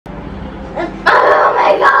Oh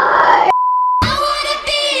my god!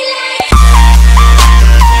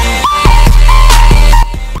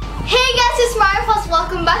 Hey guys, it's Marifos.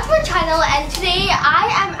 Welcome back to my channel, and today I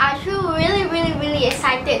am actually really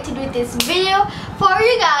excited to do this video for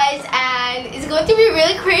you guys, and it's going to be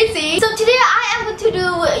really crazy. So today I am going to do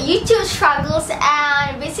YouTube struggles,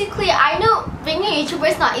 and basically I know being a YouTuber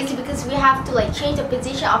is not easy because we have to like change the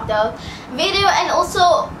position of the video and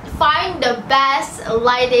also find the best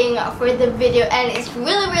lighting for the video, and it's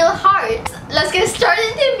really hard. Let's get started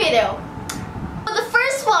in the video. So the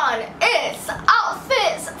first one is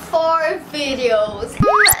outfits for videos.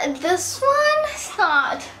 This one is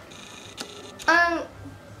not.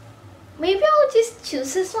 Maybe I'll just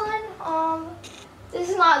choose this one. This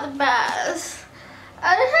is not the best.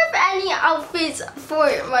 I don't have any outfits for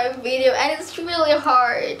my video, and it's really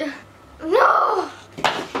hard. No.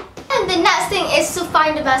 And the next thing is to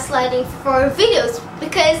find the best lighting for videos,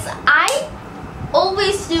 because I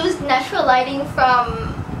always use natural lighting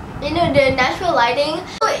from, you know, the natural lighting.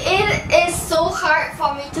 So it is so hard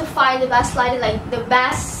for me to find the best lighting, like the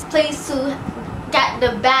best place to get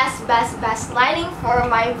the best lighting for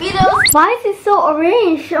my videos. Why is it so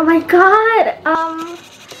orange? Oh my god.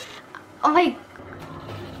 Oh my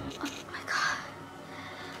god.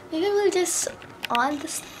 Maybe we'll just on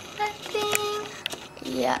this thing.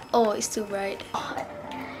 Yeah. Oh, it's too bright.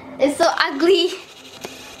 It's so ugly.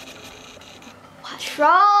 What's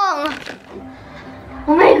wrong?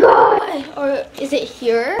 Oh my god. Or is it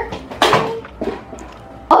here?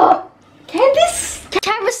 Oh, can this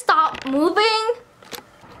camera stop moving?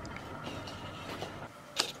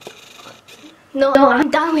 No, I'm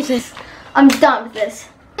done with this. I'm done with this.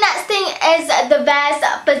 Next thing is the best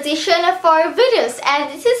position for videos, and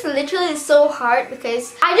this is literally so hard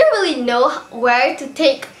because I don't really know where to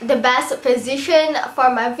take the best position for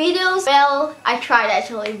my videos. Well, I tried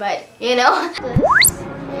actually, but you know. I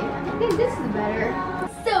think this is better.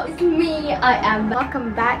 So it's me, I am.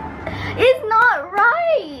 Welcome back. It's not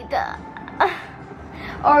right.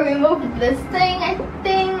 Or remove this thing, I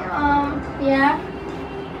think. Yeah.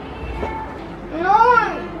 No.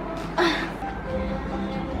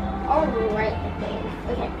 Alright, I think.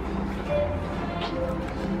 Okay.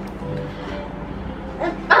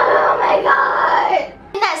 Oh my god!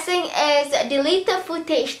 Next thing is delete the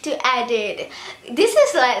footage to edit. This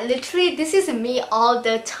is like literally, this is me all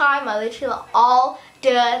the time. Literally all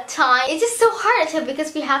the time. It's just so hard actually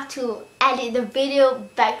because we have to edit the video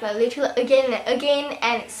back like literally again and again,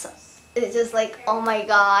 and it's just like, oh my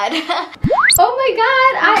god. Oh my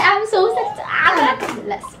god, I am so excited.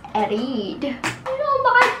 Let's edit. Oh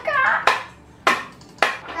my god.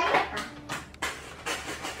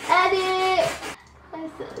 Edit. I'm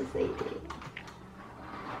so excited.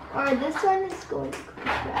 Or this one is going to go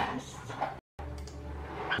fast.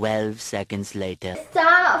 12 seconds later. It's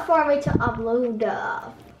time for me to upload.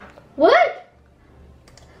 What?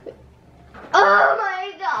 Oh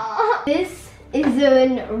my god. This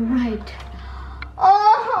isn't right.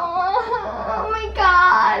 Oh my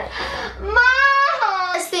god.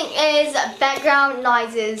 This thing is background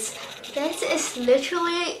noises. This is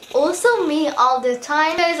literally also me all the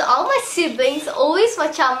time, because all my siblings always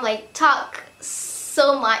macam like talk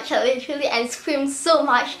so much literally and scream so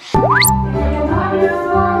much.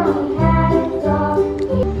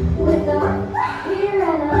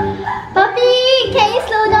 Puppy, can you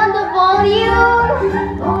slow down the volume?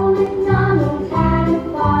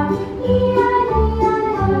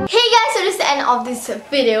 Hey guys, so this is the end of this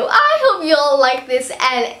video. I hope you all like this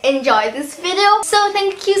and enjoy this video. So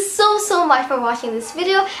thank you so much for watching this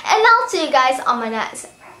video, and I'll see you guys on my next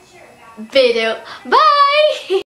video. Bye!